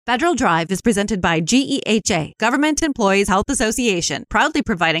Federal Drive is presented by GEHA, Government Employees Health Association, proudly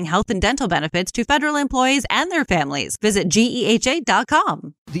providing health and dental benefits to federal employees and their families. Visit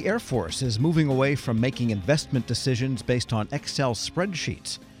GEHA.com. The Air Force is moving away from making investment decisions based on Excel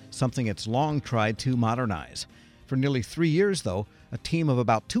spreadsheets, something it's long tried to modernize. For nearly 3 years, though, a team of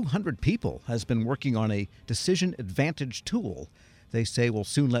about 200 people has been working on a decision advantage tool they say will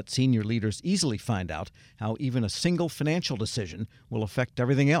soon let senior leaders easily find out how even a single financial decision will affect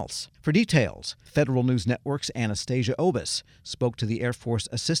everything else. For details, Federal News Network's Anastasia Obis spoke to the Air Force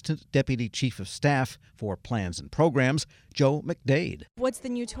Assistant Deputy Chief of Staff for Plans and Programs, Joe McDade. What's the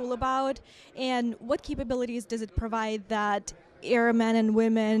new tool about, and what capabilities does it provide that airmen and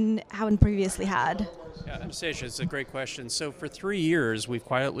women haven't previously had? Yeah, Anastasia, it's a great question. So for 3 years, we've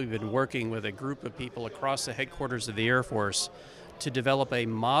quietly been working with a group of people across the headquarters of the Air Force to develop a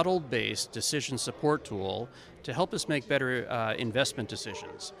model-based decision support tool to help us make better investment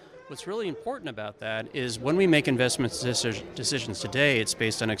decisions. What's really important about that is when we make investment decisions today, it's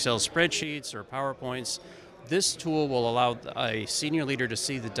based on Excel spreadsheets or PowerPoints. This tool will allow a senior leader to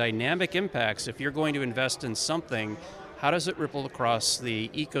see the dynamic impacts. If you're going to invest in something, how does it ripple across the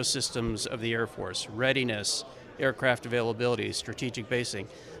ecosystems of the Air Force? Readiness, aircraft availability, strategic basing.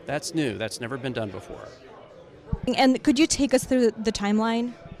 That's new. That's never been done before. And could you take us through the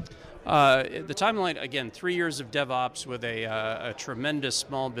timeline? The timeline, again, 3 years of DevOps with a tremendous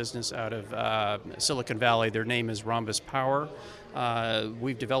small business out of Silicon Valley. Their name is Rhombus Power.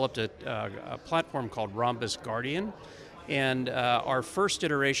 We've developed a platform called Rhombus Guardian. And our first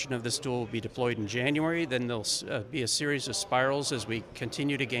iteration of this tool will be deployed in January. Then there'll be a series of spirals as we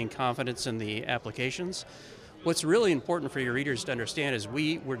continue to gain confidence in the applications. What's really important for your readers to understand is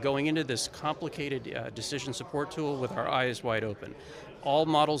we're going into this complicated decision support tool with our eyes wide open. All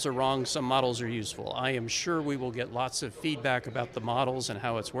models are wrong, some models are useful. I am sure we will get lots of feedback about the models and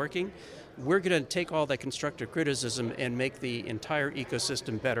how it's working. We're going to take all that constructive criticism and make the entire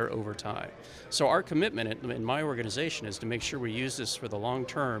ecosystem better over time. So our commitment in my organization is to make sure we use this for the long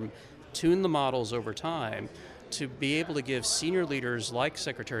term, tune the models over time, to be able to give senior leaders like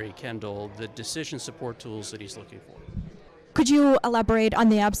Secretary Kendall the decision support tools that he's looking for. Could you elaborate on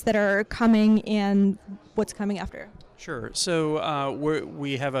the apps that are coming and what's coming after? Sure. So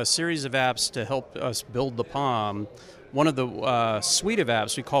we have a series of apps to help us build the POM. One of the suite of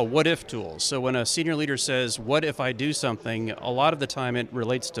apps we call What If tools. So when a senior leader says, what if I do something, a lot of the time it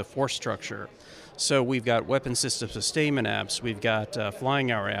relates to force structure. So we've got weapon system sustainment apps, we've got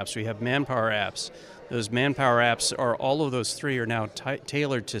flying hour apps, we have manpower apps. Those manpower apps all of those three are now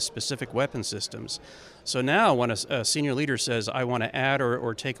tailored to specific weapon systems. So now when a senior leader says, I want to add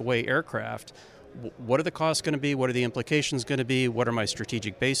or take away aircraft, what are the costs going to be? What are the implications going to be? What are my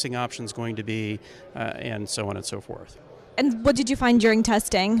strategic basing options going to be? And so on and so forth. And what did you find during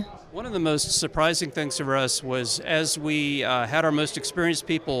testing? One of the most surprising things for us was as we had our most experienced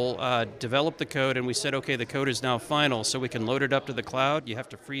people develop the code and we said, okay, the code is now final, so we can load it up to the cloud. You have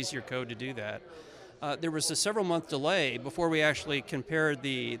to freeze your code to do that. There was a several-month delay before we actually compared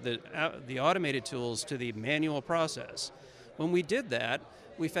the automated tools to the manual process. When we did that,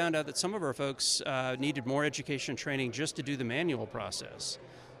 we found out that some of our folks needed more education and training just to do the manual process.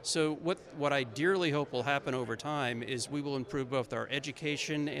 So what I dearly hope will happen over time is we will improve both our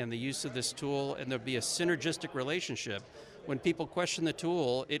education and the use of this tool, and there'll be a synergistic relationship. When people question the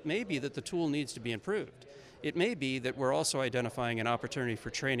tool, it may be that the tool needs to be improved. It may be that we're also identifying an opportunity for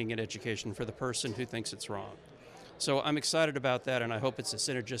training and education for the person who thinks it's wrong. So I'm excited about that, and I hope it's a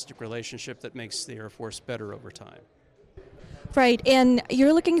synergistic relationship that makes the Air Force better over time. Right, and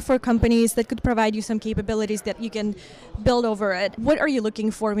you're looking for companies that could provide you some capabilities that you can build over it. What are you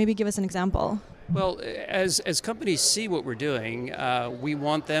looking for? Maybe give us an example. Well, as companies see what we're doing, we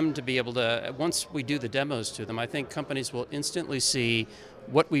want them to be able to, once we do the demos to them, I think companies will instantly see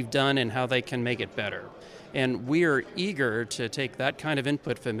what we've done and how they can make it better. And we are eager to take that kind of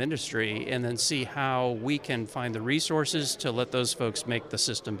input from industry and then see how we can find the resources to let those folks make the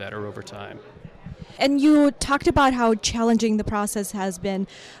system better over time. And you talked about how challenging the process has been.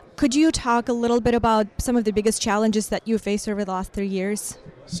 Could you talk a little bit about some of the biggest challenges that you faced over the last 3 years?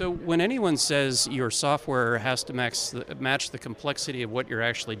 So when anyone says your software has to match the complexity of what you're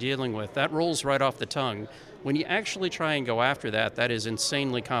actually dealing with, that rolls right off the tongue. When you actually try and go after that, that is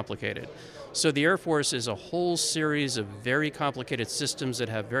insanely complicated. So the Air Force is a whole series of very complicated systems that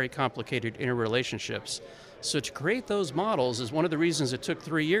have very complicated interrelationships. So to create those models is one of the reasons it took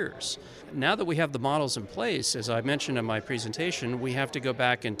 3 years. Now that we have the models in place, as I mentioned in my presentation, we have to go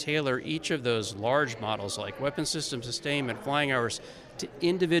back and tailor each of those large models like weapon system sustainment, flying hours, to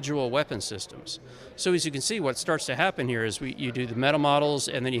individual weapon systems. So as you can see, what starts to happen here is you do the meta models,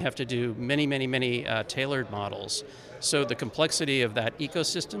 and then you have to do many tailored models. So the complexity of that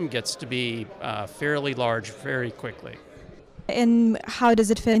ecosystem gets to be fairly large very quickly. And how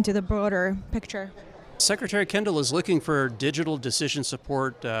does it fit into the broader picture? Secretary Kendall is looking for digital decision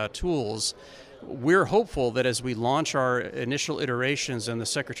support tools. We're hopeful that as we launch our initial iterations and the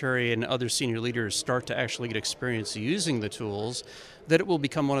Secretary and other senior leaders start to actually get experience using the tools, that it will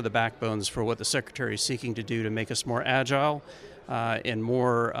become one of the backbones for what the Secretary is seeking to do to make us more agile and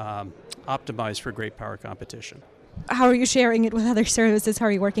more optimized for great power competition. How are you sharing it with other services? How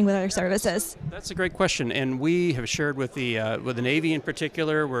are you working with other services? That's a great question, and we have shared with the Navy in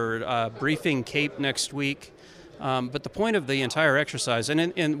particular. We're briefing CAPE next week. But the point of the entire exercise,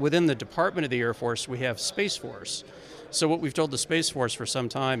 and within the Department of the Air Force, we have Space Force. So what we've told the Space Force for some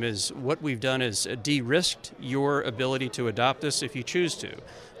time is what we've done is de-risked your ability to adopt this if you choose to.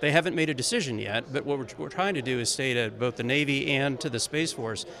 They haven't made a decision yet, but what we're trying to do is say to both the Navy and to the Space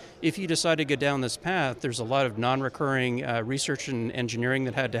Force, if you decide to go down this path, there's a lot of non-recurring research and engineering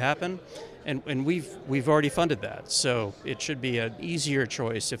that had to happen, and we've already funded that. So it should be an easier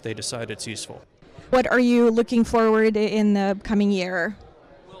choice if they decide it's useful. What are you looking forward in the coming year?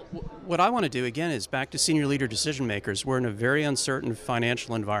 What I want to do, again, is back to senior leader decision makers. We're in a very uncertain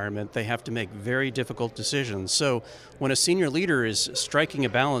financial environment. They have to make very difficult decisions. So when a senior leader is striking a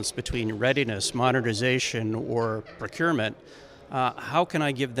balance between readiness, modernization, or procurement, how can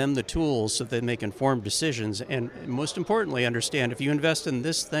I give them the tools so they make informed decisions? And most importantly, understand if you invest in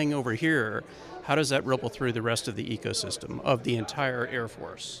this thing over here, how does that ripple through the rest of the ecosystem of the entire Air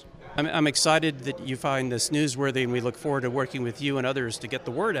Force? I'm excited that you find this newsworthy, and we look forward to working with you and others to get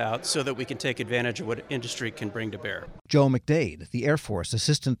the word out so that we can take advantage of what industry can bring to bear. Joe McDade, the Air Force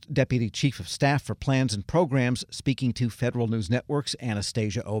Assistant Deputy Chief of Staff for Plans and Programs, speaking to Federal News Network's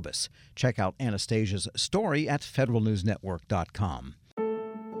Anastasia Obis. Check out Anastasia's story at federalnewsnetwork.com.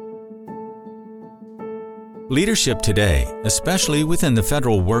 Leadership today, especially within the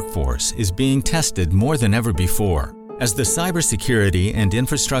federal workforce, is being tested more than ever before. As the Cybersecurity and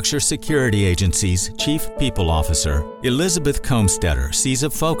Infrastructure Security Agency's Chief People Officer, Elizabeth Comstetter sees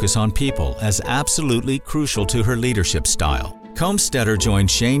a focus on people as absolutely crucial to her leadership style. Comstetter joined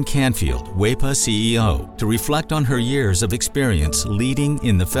Shane Canfield, WEPA CEO, to reflect on her years of experience leading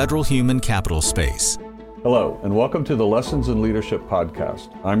in the federal human capital space. Hello, and welcome to the Lessons in Leadership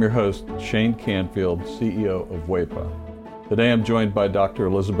podcast. I'm your host, Shane Canfield, CEO of WEPA. Today I'm joined by Dr.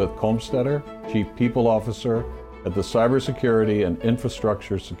 Elizabeth Comstetter, Chief People Officer at the Cybersecurity and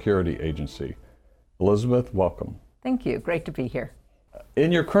Infrastructure Security Agency. Elizabeth, welcome. Thank you. Great to be here.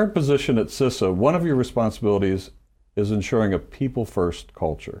 In your current position at CISA, one of your responsibilities is ensuring a people-first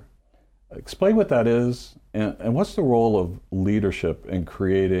culture. Explain what that is, and what's the role of leadership in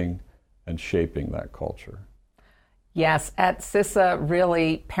creating and shaping that culture? Yes, at CISA,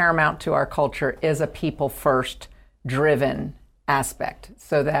 really paramount to our culture is a people-first driven aspect,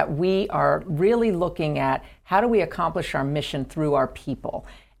 so that we are really looking at how do we accomplish our mission through our people.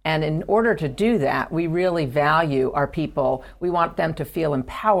 And in order to do that, we really value our people. We want them to feel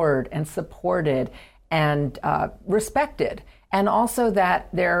empowered and supported and respected, and also that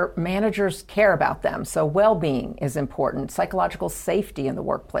their managers care about them. So well-being is important. Psychological safety in the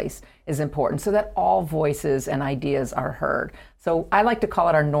workplace is important, so that all voices and ideas are heard. So I like to call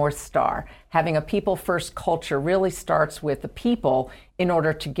it our North Star. Having a people-first culture really starts with the people in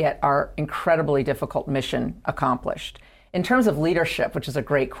order to get our incredibly difficult mission accomplished. In terms of leadership, which is a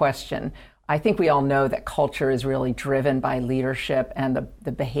great question, I think we all know that culture is really driven by leadership and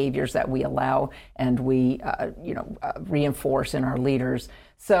the behaviors that we allow and we reinforce in our leaders.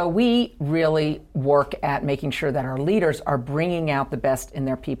 So we really work at making sure that our leaders are bringing out the best in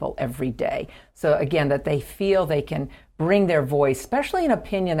their people every day. So again, that they feel they can bring their voice, especially an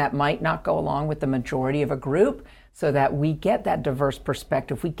opinion that might not go along with the majority of a group, so that we get that diverse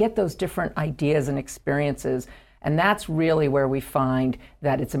perspective, we get those different ideas and experiences. And that's really where we find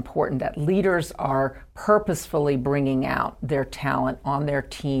that it's important that leaders are purposefully bringing out their talent on their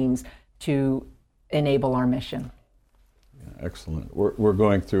teams to enable our mission. Yeah, excellent. We're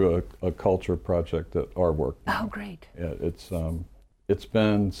going through a culture project at our work now. Oh, great. Yeah, it's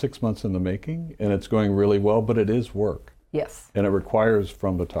been 6 months in the making, and it's going really well, but it is work. Yes. And it requires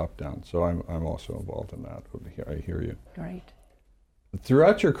from the top down. So I'm also involved in that. I hear you. Great.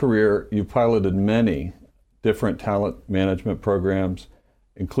 Throughout your career, you piloted many different talent management programs,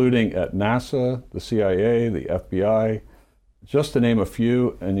 including at NASA, the CIA, the FBI, just to name a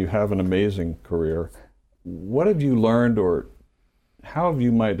few, and you have an amazing career. What have you learned, or how have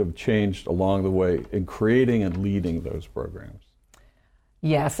you might have changed along the way in creating and leading those programs?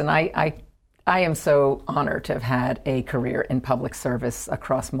 Yes, and I am so honored to have had a career in public service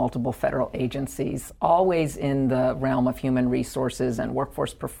across multiple federal agencies, always in the realm of human resources and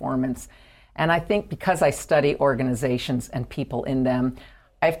workforce performance. And I think because I study organizations and people in them,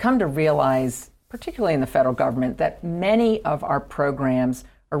 I've come to realize, particularly in the federal government, that many of our programs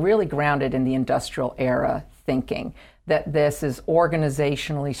are really grounded in the industrial era thinking, that this is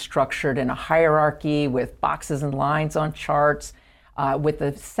organizationally structured in a hierarchy with boxes and lines on charts, with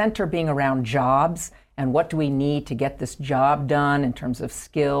the center being around jobs and what do we need to get this job done in terms of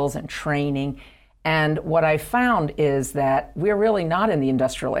skills and training. And what I found is that we're really not in the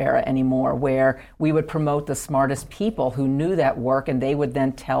industrial era anymore, where we would promote the smartest people who knew that work and they would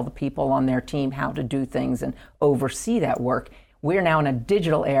then tell the people on their team how to do things and oversee that work. We're now in a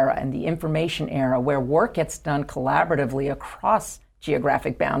digital era and the information era where work gets done collaboratively across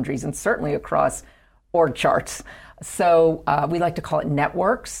geographic boundaries and certainly across org charts. So we like to call it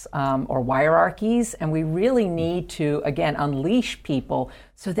networks or hierarchies, and we really need to, again, unleash people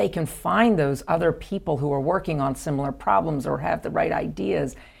so they can find those other people who are working on similar problems or have the right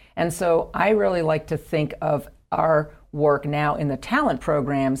ideas. And so I really like to think of our work now in the talent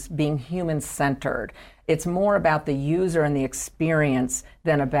programs being human-centered. It's more about the user and the experience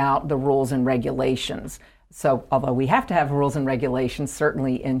than about the rules and regulations. So although we have to have rules and regulations,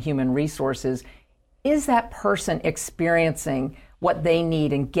 certainly in human resources, is that person experiencing what they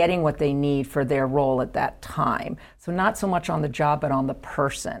need and getting what they need for their role at that time? So not so much on the job, but on the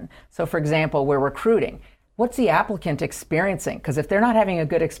person. So for example, we're recruiting. What's the applicant experiencing? Because if they're not having a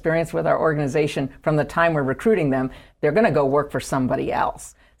good experience with our organization from the time we're recruiting them, they're going to go work for somebody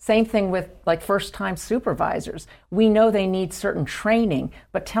else. Same thing with like first-time supervisors. We know they need certain training,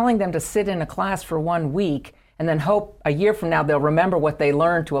 but telling them to sit in a class for 1 week and then hope a year from now they'll remember what they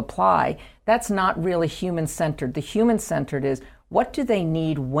learned to apply, that's not really human-centered. The human-centered is what do they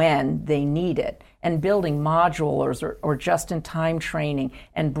need when they need it, and building modules or just-in-time training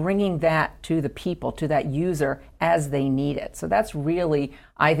and bringing that to the people, to that user as they need it. So that's really,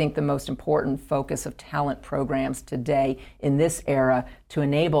 I think, the most important focus of talent programs today in this era to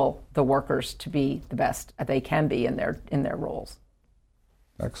enable the workers to be the best they can be in their roles.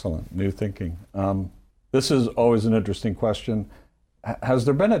 Excellent. New thinking. This is always an interesting question. Has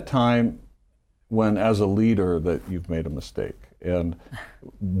there been a time when, as a leader, that you've made a mistake? And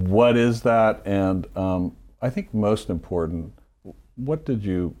what is that? And I think most important, what did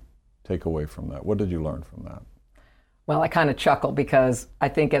you take away from that? What did you learn from that? Well, I kind of chuckle because I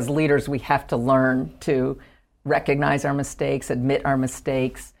think as leaders we have to learn to recognize our mistakes, admit our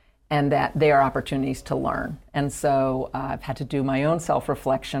mistakes, and that they are opportunities to learn. And so I've had to do my own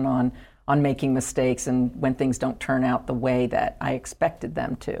self-reflection on making mistakes and when things don't turn out the way that I expected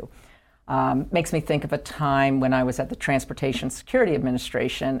them to. Makes me think of a time when I was at the Transportation Security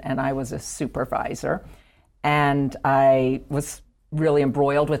Administration and I was a supervisor, and I was really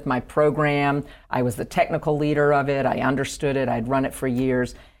embroiled with my program. I was the technical leader of it. I understood it. I'd run it for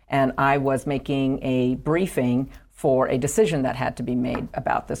years, and I was making a briefing for a decision that had to be made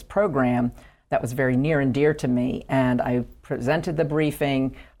about this program that was very near and dear to me. And I presented the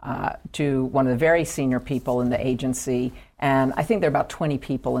briefing to one of the very senior people in the agency, and I think there are about 20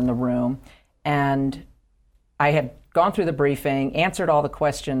 people in the room. And I had gone through the briefing, answered all the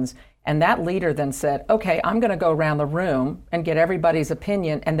questions, and that leader then said, okay, I'm going to go around the room and get everybody's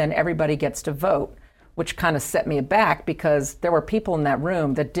opinion, and then everybody gets to vote, which kind of set me aback because there were people in that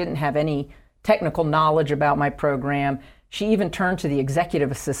room that didn't have any technical knowledge about my program. She even turned to the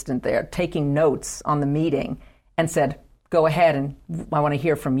executive assistant there, taking notes on the meeting, and said, go ahead, and I want to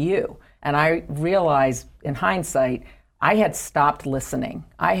hear from you. And I realized, in hindsight, I had stopped listening.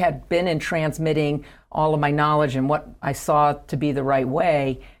 I had been in transmitting all of my knowledge and what I saw to be the right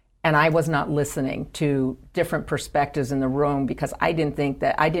way, and I was not listening to different perspectives in the room because I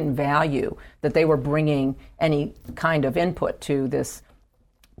didn't value that they were bringing any kind of input to this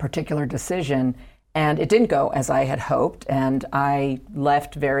particular decision. And it didn't go as I had hoped, and I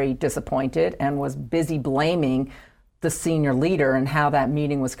left very disappointed and was busy blaming the senior leader and how that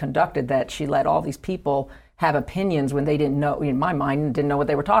meeting was conducted, that she let all these people have opinions when they didn't know, in my mind, didn't know what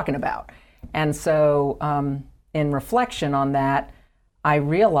they were talking about. And so in reflection on that, I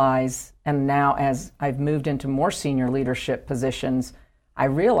realize, and now as I've moved into more senior leadership positions, I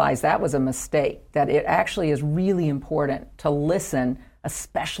realize that was a mistake, that it actually is really important to listen,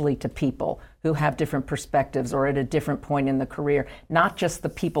 especially to people who have different perspectives or at a different point in the career, not just the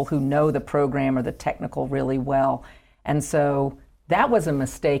people who know the program or the technical really well. And so that was a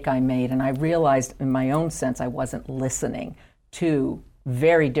mistake I made, and I realized in my own sense I wasn't listening to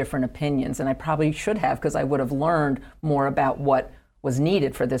very different opinions, and I probably should have, because I would have learned more about what was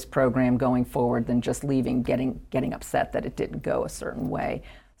needed for this program going forward than just leaving, getting upset that it didn't go a certain way.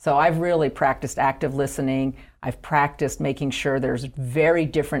 So I've really practiced active listening. I've practiced making sure there's very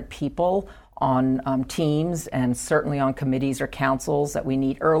different people on teams and certainly on committees or councils, that we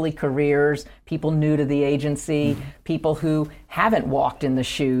need early careers, people new to the agency, people who haven't walked in the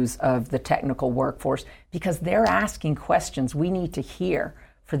shoes of the technical workforce, because they're asking questions we need to hear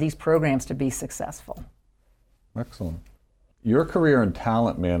for these programs to be successful. Excellent. Your career in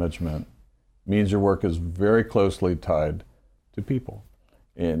talent management means your work is very closely tied to people.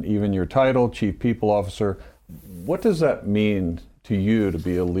 And even your title, Chief People Officer, what does that mean to you to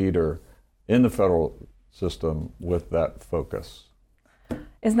be a leader in the federal system with that focus?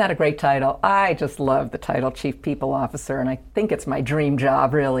 Isn't that a great title? I just love the title Chief People Officer, and I think it's my dream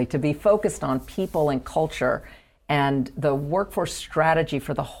job, really, to be focused on people and culture and the workforce strategy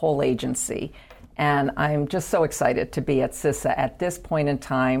for the whole agency. And I'm just so excited to be at CISA at this point in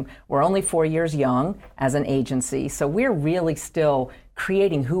time. We're only 4 years young as an agency, so we're really still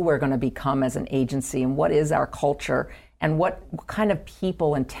creating who we're going to become as an agency and what is our culture and what kind of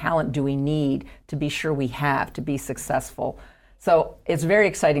people and talent do we need to be sure we have to be successful. So it's very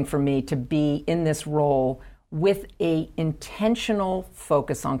exciting for me to be in this role with a intentional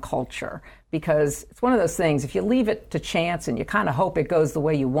focus on culture, because it's one of those things, if you leave it to chance and you kind of hope it goes the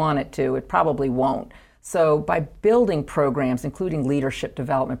way you want it to, it probably won't. So by building programs, including leadership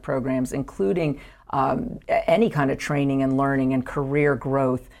development programs, including any kind of training and learning and career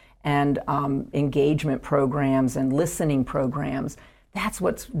growth and engagement programs and listening programs, that's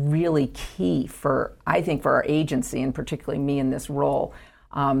what's really key for, I think, for our agency, and particularly me in this role.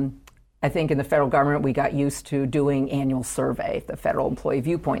 I think in the federal government, we got used to doing annual survey, the Federal Employee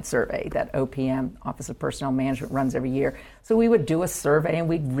Viewpoint Survey that OPM, Office of Personnel Management, runs every year. So we would do a survey and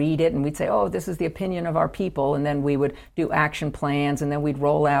we'd read it and we'd say, oh, this is the opinion of our people. And then we would do action plans, and then we'd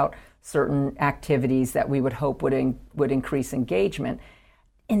roll out certain activities that we would hope would increase engagement.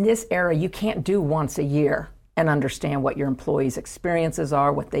 In this era, you can't do once a year and understand what your employees' experiences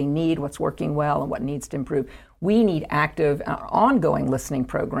are, what they need, what's working well, and what needs to improve. We need active, ongoing listening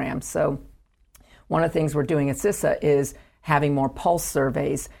programs. So one of the things we're doing at CISA is having more pulse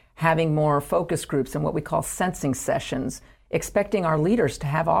surveys, having more focus groups and what we call sensing sessions, expecting our leaders to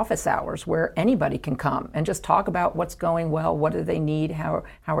have office hours where anybody can come and just talk about what's going well, what do they need, how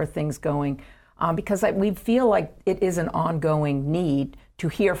are things going, because we feel like it is an ongoing need to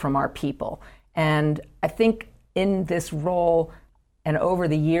hear from our people. And I think in this role and over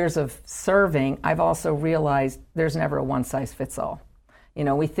the years of serving, I've also realized there's never a one-size-fits-all. You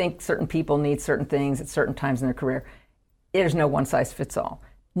know, we think certain people need certain things at certain times in their career. There's no one-size-fits-all.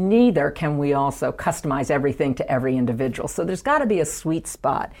 Neither can we also customize everything to every individual. So there's got to be a sweet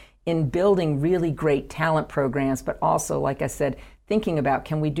spot in building really great talent programs, but also, like I said, thinking about,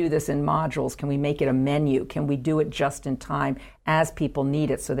 can we do this in modules? Can we make it a menu? Can we do it just in time as people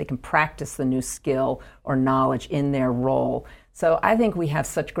need it so they can practice the new skill or knowledge in their role? So I think we have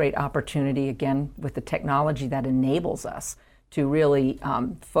such great opportunity, again, with the technology that enables us to really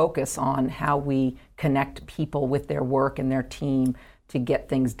focus on how we connect people with their work and their team to get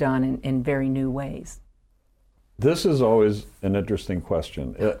things done in very new ways. This is always an interesting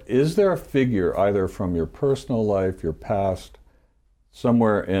question. Is there a figure, either from your personal life, your past,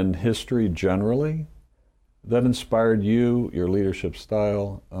 somewhere in history generally, that inspired you, your leadership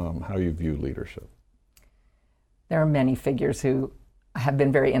style, how you view leadership? There are many figures who have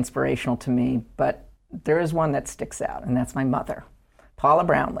been very inspirational to me, but there is one that sticks out, and that's my mother, Paula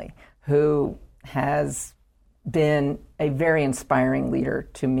Brownlee, who has been a very inspiring leader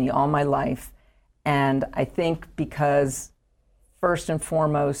to me all my life. And I think because, first and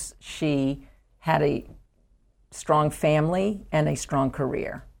foremost, she had a strong family and a strong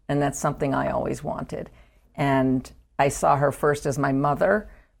career. And that's something I always wanted. And I saw her first as my mother,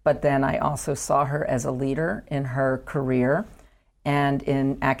 but then I also saw her as a leader in her career and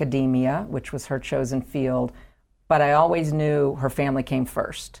in academia, which was her chosen field. But I always knew her family came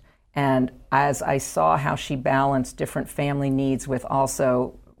first. And as I saw how she balanced different family needs with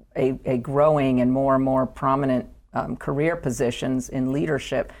also a growing and more prominent career positions in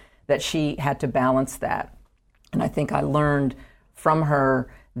leadership, that she had to balance that. And I think I learned from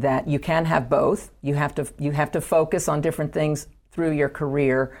her that you can have both. You have to focus on different things through your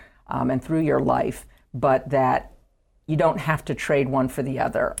career and through your life, but that you don't have to trade one for the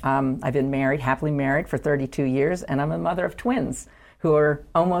other. I've been happily married for 32 years, and I'm a mother of twins who are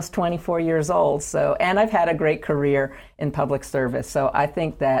almost 24 years old. So, and I've had a great career in public service. So I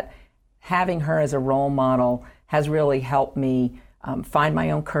think that having her as a role model has really helped me find my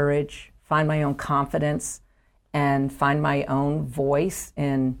own courage, find my own confidence, and find my own voice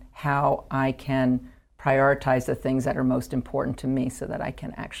in how I can prioritize the things that are most important to me so that I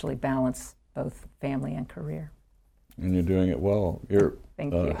can actually balance both family and career. And you're doing it well.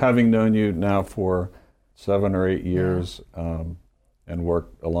 Thank you. Having known you now for 7 or 8 years and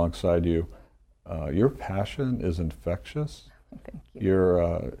worked alongside you, your passion is infectious. Thank you.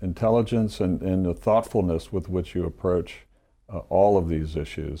 Your intelligence and the thoughtfulness with which you approach all of these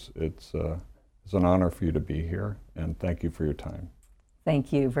issues, it's an honor for you to be here, and thank you for your time.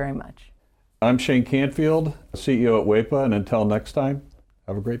 Thank you very much. I'm Shane Canfield, CEO at WEPA, and until next time,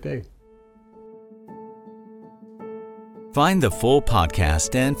 have a great day. Find the full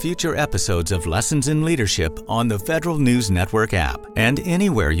podcast and future episodes of Lessons in Leadership on the Federal News Network app and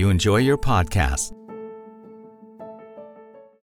anywhere you enjoy your podcasts.